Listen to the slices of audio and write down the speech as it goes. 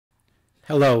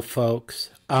Hello,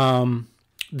 folks.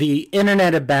 The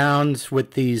internet abounds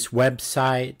with these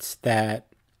websites that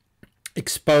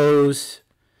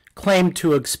claim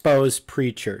to expose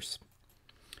preachers.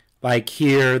 Like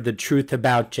here, The Truth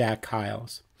About Jack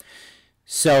Hyles.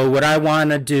 So what I want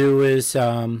to do is,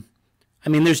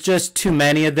 there's just too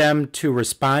many of them to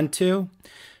respond to.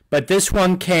 But this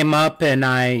one came up, and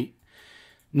I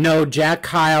know Jack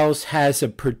Hyles has a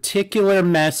particular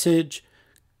message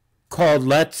called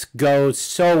Let's Go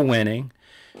Soul Winning,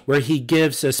 where he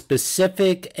gives a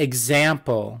specific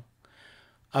example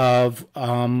of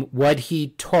what he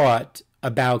taught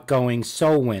about going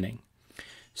soul winning.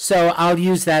 So I'll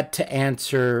use that to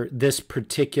answer this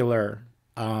particular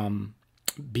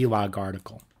blog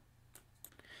article.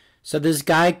 So this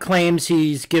guy claims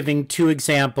he's giving two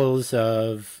examples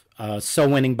of soul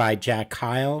winning by Jack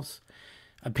Hyles.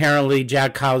 Apparently,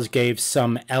 Jack Hyles gave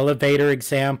some elevator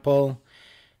example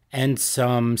and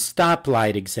some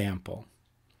stoplight example.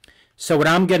 So what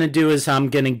I'm going to do is I'm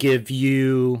going to give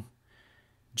you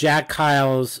Jack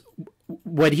Hyles,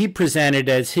 what he presented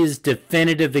as his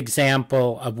definitive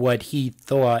example of what he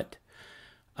thought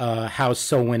how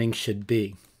soul winning should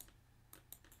be.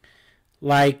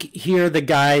 Like here the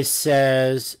guy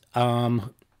says,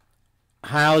 Hylesism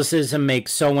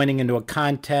makes soul winning into a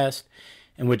contest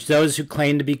in which those who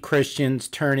claim to be Christians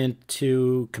turn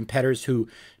into competitors who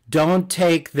don't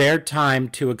take their time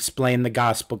to explain the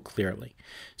gospel clearly.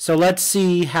 So let's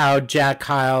see how Jack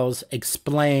Hyles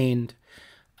explained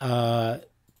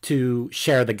to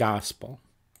share the gospel.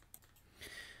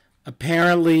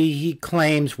 Apparently, he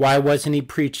claims, why wasn't he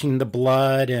preaching the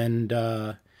blood,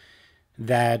 and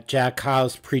that Jack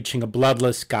Hyles preaching a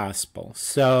bloodless gospel.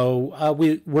 So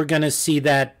we're going to see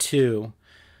that too.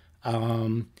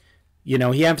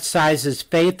 He emphasizes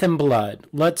faith and blood.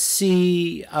 Let's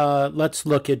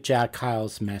look at Jack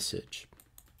Hyles' message.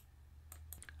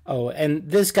 Oh, and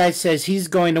this guy says he's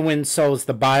going to win souls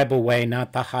the Bible way,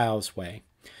 not the Hyles way.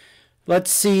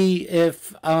 Let's see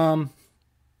if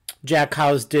Jack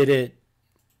Hyles did it,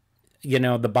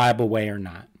 the Bible way or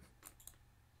not.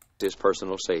 His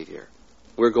personal Savior.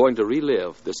 We're going to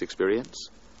relive this experience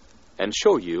and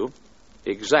show you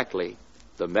exactly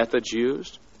the methods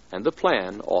used and the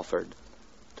plan offered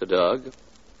to Doug,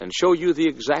 and show you the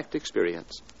exact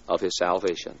experience of his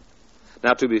salvation.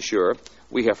 Now, to be sure,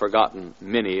 we have forgotten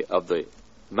many of the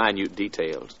minute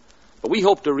details, but we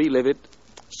hope to relive it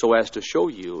so as to show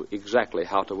you exactly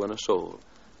how to win a soul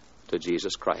to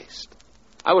Jesus Christ.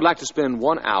 I would like to spend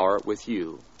 1 hour with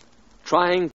you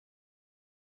trying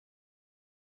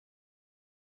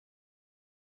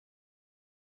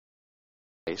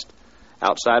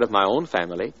outside of my own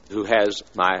family who has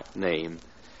my name.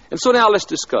 And so now let's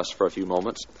discuss for a few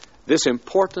moments this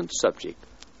important subject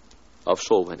of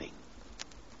soul winning.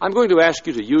 I'm going to ask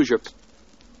you to use your...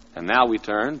 And now we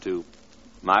turn to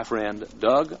my friend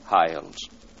Doug Hyles.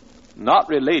 Not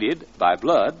related by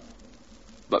blood,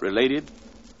 but related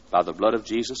by the blood of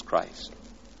Jesus Christ.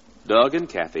 Doug and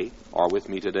Kathy are with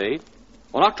me today.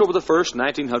 On October the 1st,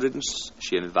 1900,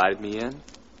 she invited me in.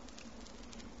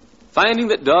 Finding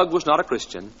that Doug was not a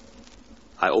Christian,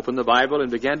 I opened the Bible and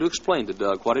began to explain to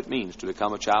Doug what it means to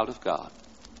become a child of God.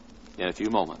 In a few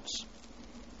moments,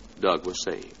 Doug was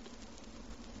saved.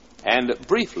 And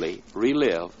briefly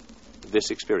relive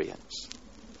this experience.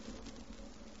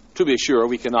 To be sure,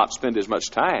 we cannot spend as much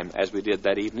time as we did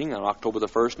that evening on October the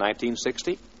 1st,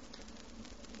 1960.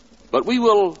 But we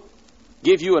will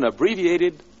give you an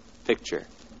abbreviated picture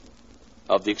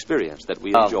of the experience that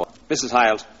we enjoyed. Mrs.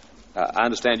 Hyles, I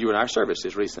understand you were in our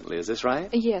services recently. Is this right?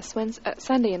 Yes,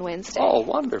 Sunday and Wednesday. Oh,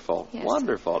 wonderful, yes.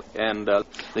 Wonderful. And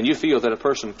then you feel that a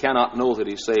person cannot know that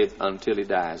he's saved until he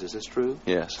dies. Is this true?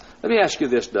 Yes. Let me ask you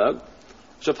this, Doug.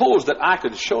 Suppose that I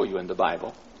could show you in the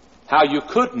Bible how you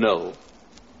could know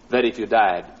that if you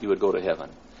died, you would go to heaven.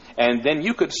 And then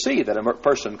you could see that a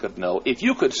person could know. If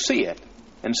you could see it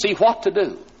and see what to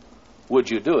do,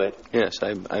 would you do it? Yes,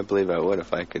 I believe I would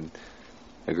if I could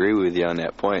agree with you on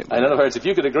that point. In other words, if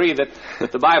you could agree that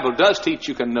the Bible does teach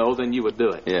you can know, then you would do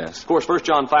it. Yes. Of course, 1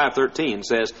 John 5:13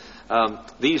 says,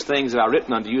 these things have I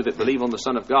written unto you that believe on the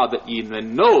Son of God, that ye may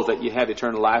know that ye have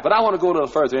eternal life. But I want to go a little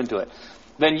further into it.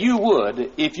 Then you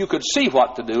would, if you could see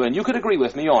what to do, and you could agree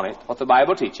with me on it, what the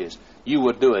Bible teaches, you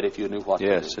would do it if you knew what to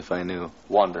do. Yes, if I knew.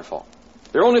 Wonderful.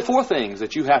 There are only 4 things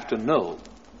that you have to know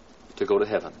to go to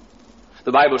heaven.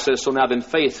 The Bible says, so now then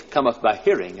faith cometh by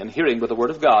hearing, and hearing with the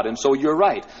Word of God. And so you're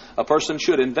right. A person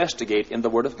should investigate in the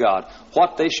Word of God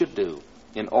what they should do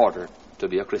in order to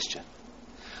be a Christian.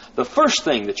 The first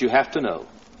thing that you have to know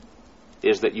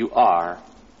is that you are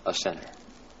a sinner.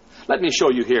 Let me show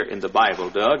you here in the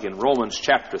Bible, Doug, in Romans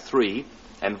chapter 3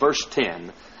 and verse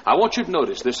 10, I want you to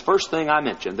notice this first thing I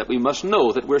mentioned, that we must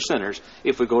know that we're sinners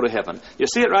if we go to heaven. You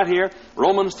see it right here,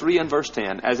 Romans 3 and verse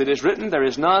 10. As it is written, there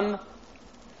is none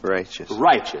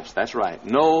righteous. That's right.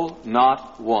 No,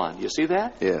 not one. You see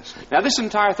that? Yes. Now, this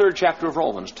entire third chapter of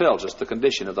Romans tells us the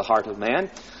condition of the heart of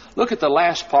man. Look at the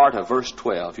last part of verse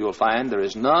 12. You will find there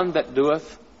is none that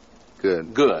doeth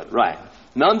good. Right.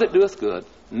 None that doeth good,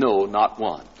 no, not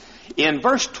one. In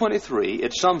verse 23,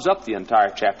 it sums up the entire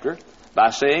chapter by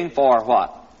saying, for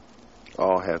what?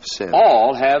 All have sinned.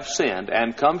 All have sinned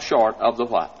and come short of the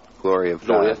what? Glory of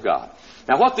God.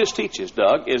 Now, what this teaches,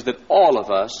 Doug, is that all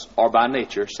of us are by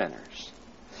nature sinners.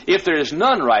 If there is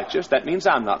none righteous, that means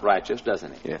I'm not righteous,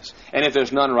 doesn't it? Yes. And if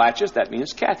there's none righteous, that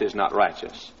means Kathy's not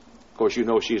righteous. Of course, you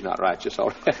know she's not righteous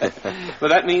already. But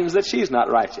that means that she's not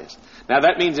righteous. Now,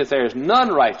 that means if there's none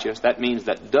righteous, that means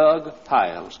that Doug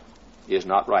Hyles is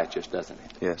not righteous, doesn't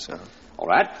it? Yes, sir. All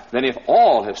right? Then if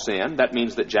all have sinned, that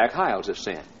means that Jack Hyles has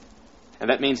sinned. And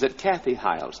that means that Kathy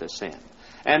Hyles has sinned.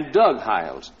 And Doug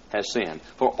Hyles has sinned.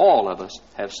 For all of us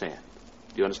have sinned.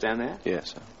 Do you understand that?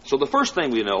 Yes, sir. So the first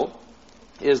thing we know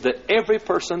is that every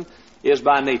person is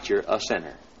by nature a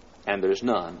sinner. And there's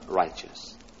none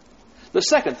righteous. The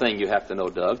second thing you have to know,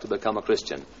 Doug, to become a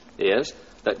Christian is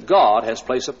that God has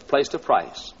placed a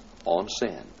price on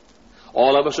sin.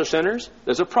 All of us are sinners.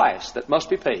 There's a price that must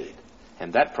be paid.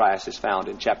 And that price is found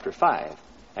in chapter 5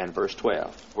 and verse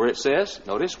 12, where it says,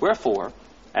 notice, wherefore,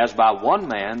 as by one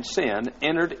man sin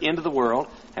entered into the world,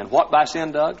 and what by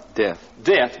sin, Doug? Death.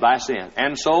 Death by sin.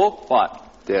 And so,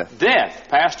 what? Death. Death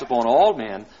passed upon all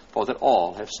men, for that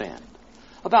all have sinned.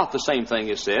 About the same thing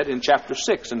is said in chapter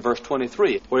 6 and verse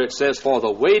 23, where it says, for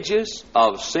the wages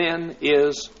of sin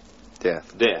is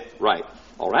death. Death, right.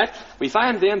 All right? We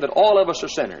find then that all of us are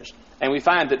sinners, and we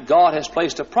find that God has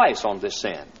placed a price on this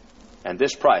sin, and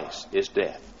this price is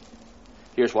death.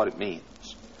 Here's what it means.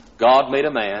 God made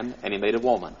a man and He made a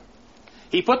woman.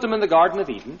 He put them in the Garden of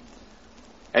Eden,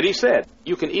 and He said,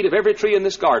 you can eat of every tree in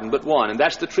this garden but one, and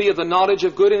that's the tree of the knowledge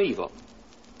of good and evil.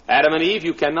 Adam and Eve,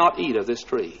 you cannot eat of this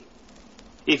tree.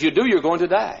 If you do, you're going to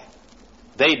die.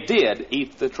 They did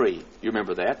eat the tree. You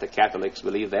remember that. The Catholics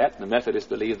believe that, and the Methodists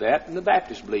believe that, and the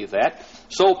Baptists believe that.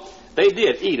 So they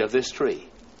did eat of this tree.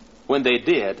 When they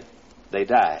did, they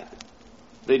died.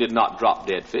 They did not drop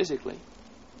dead physically.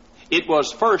 It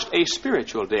was first a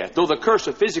spiritual death. Though the curse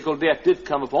of physical death did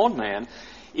come upon man,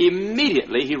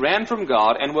 immediately he ran from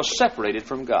God and was separated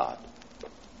from God,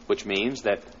 which means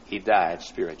that he died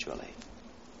spiritually.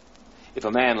 If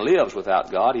a man lives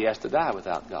without God, he has to die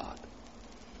without God.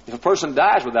 If a person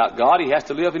dies without God, he has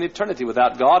to live in eternity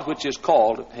without God, which is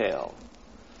called hell.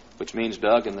 Which means,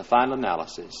 Doug, in the final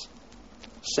analysis,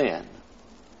 sin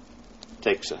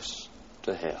takes us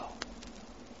to hell.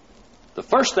 The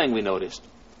first thing we noticed,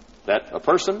 that a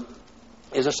person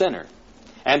is a sinner.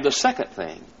 And the second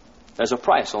thing, there's a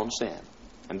price on sin.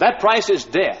 And that price is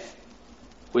death,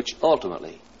 which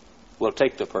ultimately will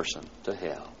take the person to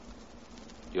hell.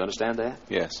 Do you understand that?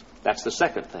 Yes. That's the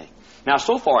second thing. Now,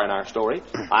 so far in our story,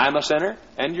 I'm a sinner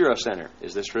and you're a sinner.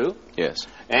 Is this true? Yes.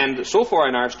 And so far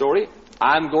in our story,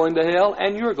 I'm going to hell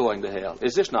and you're going to hell.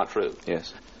 Is this not true?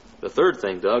 Yes. The third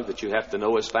thing, Doug, that you have to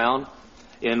know is found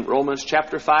in Romans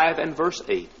chapter 5 and verse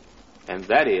 8. And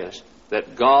that is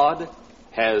that God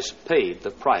has paid the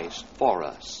price for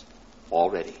us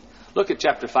already. Look at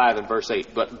chapter 5 and verse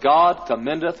 8. But God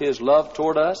commendeth His love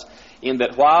toward us, in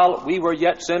that while we were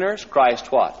yet sinners,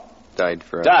 Christ what? Died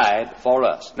for us. Died for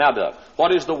us. Now, Doug,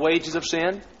 what is the wages of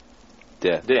sin?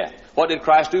 Death. Death. What did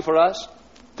Christ do for us?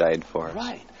 Died for us.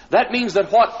 Right. That means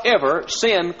that whatever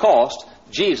sin cost,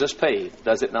 Jesus paid,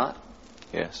 does it not?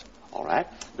 Yes. All right.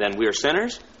 Then we are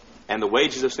sinners, and the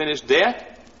wages of sin is death.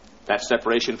 That's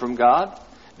separation from God.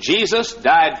 Jesus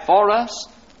died for us,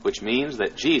 which means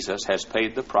that Jesus has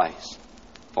paid the price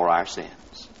for our sins.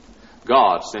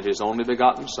 God sent His only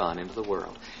begotten Son into the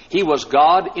world. He was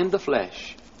God in the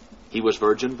flesh. He was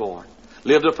virgin born,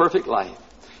 lived a perfect life.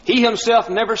 He Himself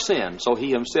never sinned, so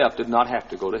He Himself did not have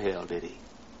to go to hell, did He?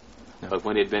 No. But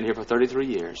when He had been here for 33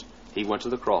 years, He went to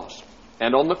the cross.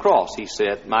 And on the cross He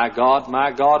said, my God,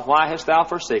 why hast Thou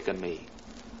forsaken me?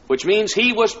 Which means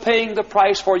He was paying the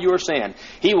price for your sin.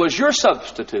 He was your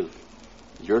substitute,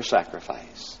 your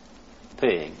sacrifice,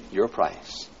 paying your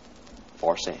price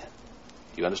for sin.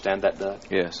 You understand that, Doug?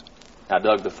 Yes. Now,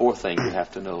 Doug, the fourth thing you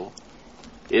have to know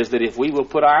is that if we will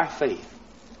put our faith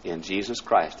in Jesus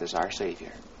Christ as our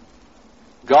Savior,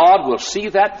 God will see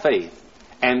that faith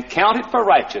and count it for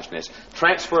righteousness,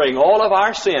 transferring all of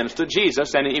our sins to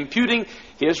Jesus and imputing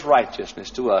His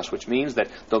righteousness to us, which means that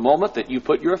the moment that you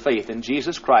put your faith in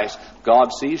Jesus Christ,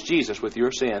 God sees Jesus with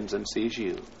your sins and sees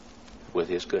you with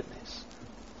His goodness.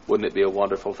 Wouldn't it be a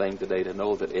wonderful thing today to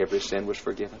know that every sin was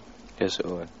forgiven? Yes, it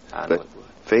would. I know But it would.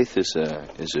 faith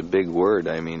is a big word.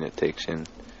 I mean, it takes in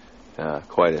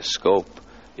quite a scope.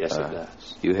 Yes, it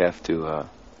does. You have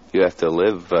to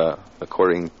live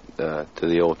according to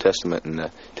the Old Testament and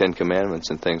the Ten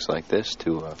Commandments and things like this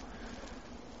to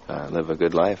live a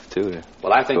good life too.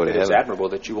 Well, I think go that to it's heaven. admirable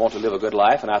that you want to live a good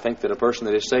life, and I think that a person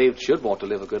that is saved should want to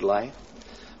live a good life.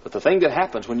 But the thing that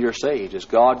happens when you're saved is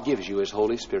God gives you His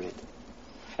Holy Spirit.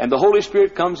 And the Holy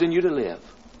Spirit comes in you to live.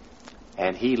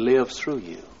 And He lives through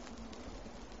you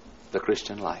the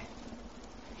Christian life.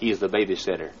 He is the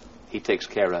babysitter. He takes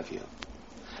care of you.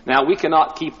 Now, we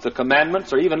cannot keep the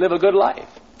commandments or even live a good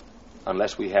life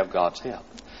unless we have God's help.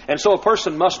 And so a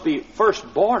person must be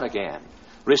first born again,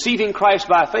 receiving Christ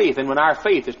by faith. And when our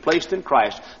faith is placed in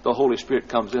Christ, the Holy Spirit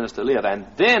comes in us to live. And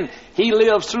then He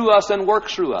lives through us and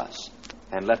works through us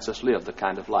and lets us live the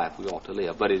kind of life we ought to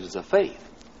live. But it is a faith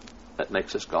that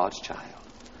makes us God's child.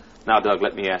 Now, Doug,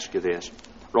 let me ask you this.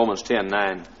 Romans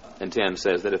 10:9-10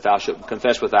 says that if thou shalt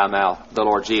confess with thy mouth the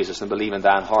Lord Jesus and believe in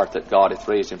thine heart that God hath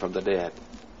raised Him from the dead,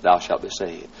 thou shalt be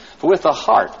saved. For with the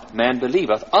heart man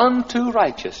believeth unto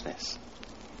righteousness.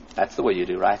 That's the way you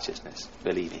do righteousness,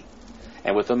 believing.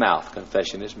 And with the mouth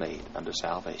confession is made unto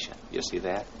salvation. You see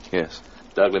that? Yes.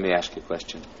 Doug, let me ask you a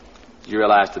question. Do you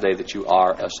realize today that you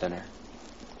are a sinner?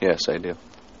 Yes, I do.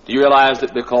 Do you realize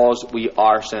that because we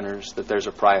are sinners, that there's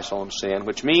a price on sin,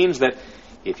 which means that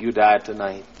if you died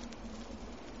tonight,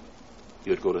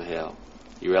 you would go to hell?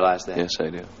 You realize that? Yes, I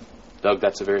do. Doug,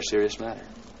 that's a very serious matter.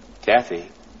 Kathy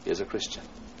is a Christian,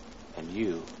 and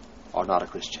you are not a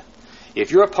Christian.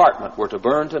 If your apartment were to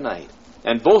burn tonight,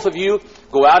 and both of you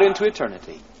go out into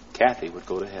eternity, Kathy would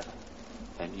go to heaven,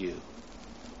 and you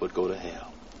would go to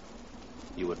hell.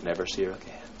 You would never see her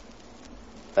again.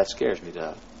 That scares me,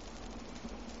 Doug.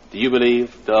 Do you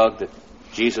believe, Doug, that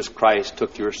Jesus Christ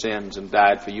took your sins and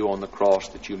died for you on the cross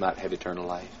that you might have eternal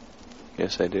life?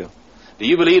 Yes, I do. Do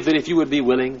you believe that if you would be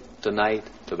willing tonight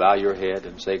to bow your head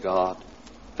and say, God,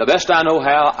 the best I know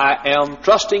how, I am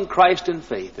trusting Christ in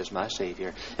faith as my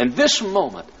Savior, and this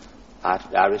moment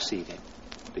I receive Him.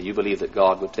 Do you believe that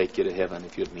God would take you to heaven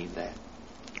if you'd mean that?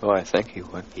 Oh, I think He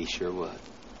would. He sure would.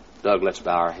 Doug, let's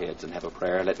bow our heads and have a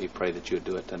prayer. Let me pray that you would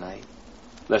do it tonight.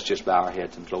 Let's just bow our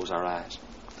heads and close our eyes.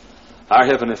 Our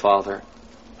Heavenly Father,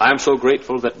 I am so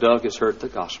grateful that Doug has heard the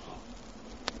gospel.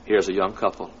 Here's a young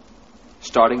couple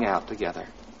starting out together.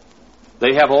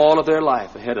 They have all of their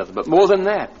life ahead of them, but more than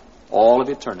that, all of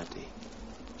eternity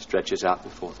stretches out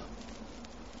before them.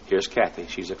 Here's Kathy.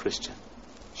 She's a Christian.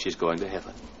 She's going to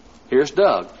heaven. Here's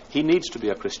Doug. He needs to be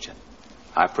a Christian.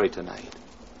 I pray tonight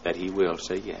that he will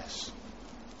say yes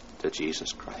to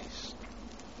Jesus Christ.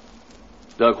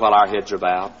 Doug, while our heads are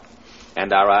bowed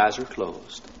and our eyes are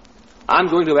closed, I'm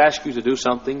going to ask you to do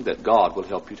something that God will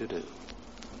help you to do.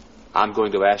 I'm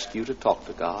going to ask you to talk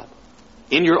to God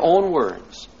in your own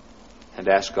words and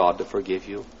ask God to forgive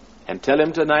you and tell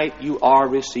Him tonight you are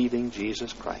receiving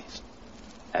Jesus Christ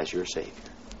as your Savior.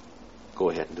 Go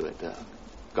ahead and do it, Doug.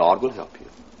 God will help you.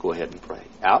 Go ahead and pray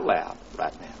out loud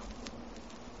right now.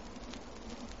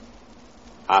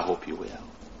 I hope you will.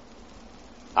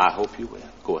 I hope you will.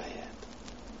 Go ahead.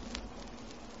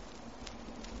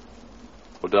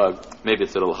 Well, Doug, maybe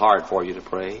it's a little hard for you to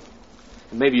pray,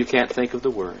 and maybe you can't think of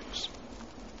the words.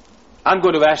 I'm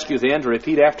going to ask you then to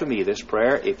repeat after me this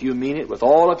prayer if you mean it with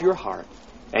all of your heart,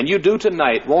 and you do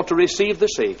tonight want to receive the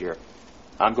Savior.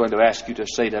 I'm going to ask you to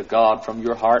say to God from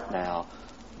your heart now,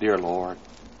 Dear Lord,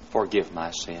 forgive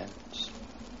my sins.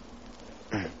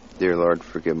 Dear Lord,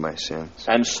 forgive my sins.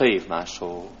 And save my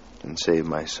soul. And save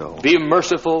my soul. Be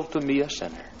merciful to me, a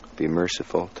sinner. Be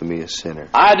merciful to me, a sinner.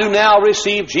 I do now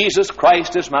receive Jesus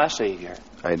Christ as my Savior.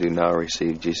 I do now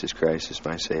receive Jesus Christ as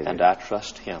my Savior. And I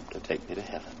trust Him to take me to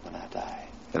heaven when I die.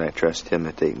 And I trust Him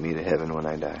to take me to heaven when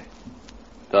I die.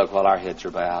 Doug, while our heads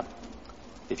are bowed,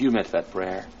 if you meant that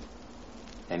prayer,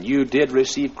 and you did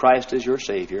receive Christ as your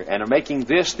Savior, and are making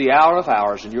this the hour of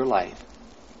hours in your life,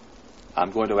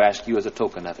 I'm going to ask you as a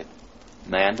token of it,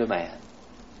 man to man,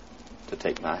 to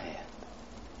take my hand.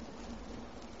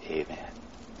 Amen.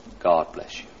 God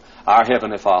bless you. Our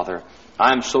Heavenly Father,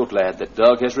 I'm so glad that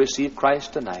Doug has received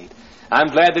Christ tonight. I'm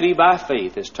glad that he by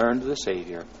faith has turned to the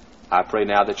Savior. I pray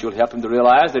now that you'll help him to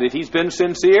realize that if he's been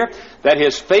sincere, that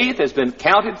his faith has been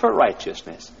counted for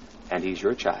righteousness, and he's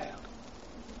your child.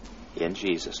 In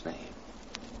Jesus' name,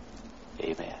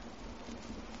 amen.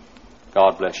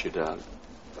 God bless you, Doug.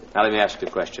 Now let me ask you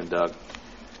a question, Doug.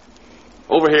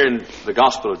 Over here in the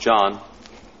Gospel of John,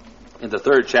 in the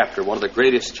 3rd chapter, one of the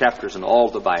greatest chapters in all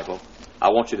the Bible, I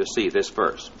want you to see this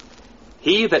verse.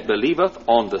 He that believeth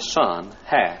on the Son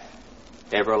hath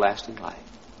everlasting life.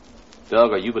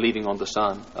 Doug, are you believing on the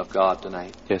Son of God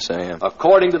tonight? Yes, I am.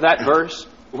 According to that verse,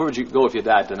 where would you go if you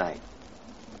died tonight?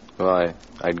 Well,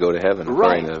 I'd go to heaven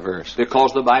according to the verse.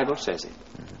 Because the Bible says it.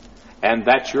 And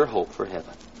that's your hope for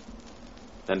heaven.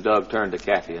 Then Doug turned to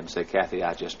Kathy and said, Kathy,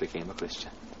 I just became a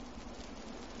Christian.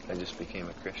 I just became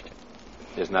a Christian.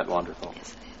 Isn't that wonderful?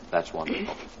 That's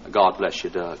wonderful. God bless you,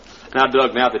 Doug. Now,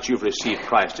 Doug, now that you've received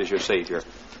Christ as your Savior,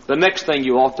 the next thing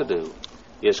you ought to do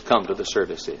is come to the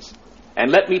services.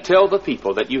 And let me tell the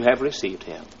people that you have received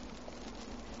Him.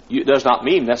 It does not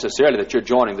mean necessarily that you're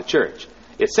joining the church.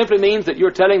 It simply means that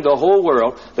you're telling the whole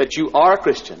world that you are a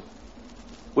Christian.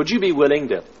 Would you be willing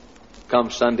to come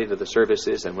Sunday to the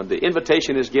services, and when the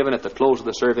invitation is given at the close of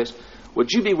the service, would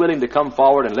you be willing to come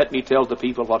forward and let me tell the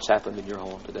people what's happened in your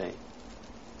home today?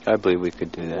 I believe we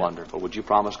could do that. Wonderful. Would you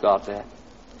promise God that?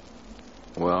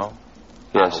 Well,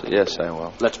 yes, I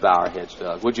will. Let's bow our heads,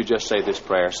 Doug. Would you just say this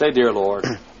prayer? Say, Dear Lord.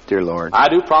 Dear Lord. I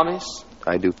do promise.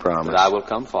 I do promise. That I will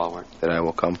come forward. That I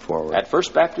will come forward. At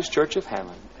First Baptist Church of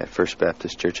Hammond. At First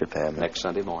Baptist Church of Hammond. Next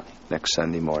Sunday morning. Next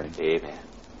Sunday morning. Amen.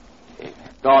 Amen.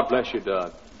 God bless you,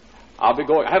 Doug. I'll be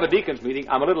going. I have a deacon's meeting.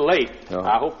 I'm a little late. Oh.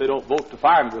 I hope they don't vote to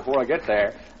fire me before I get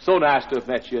there. So nice to have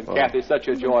met you. And Kathy, such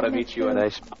a joy to meet you. And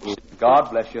Nice.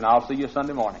 God bless you. And I'll see you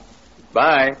Sunday morning.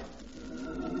 Bye.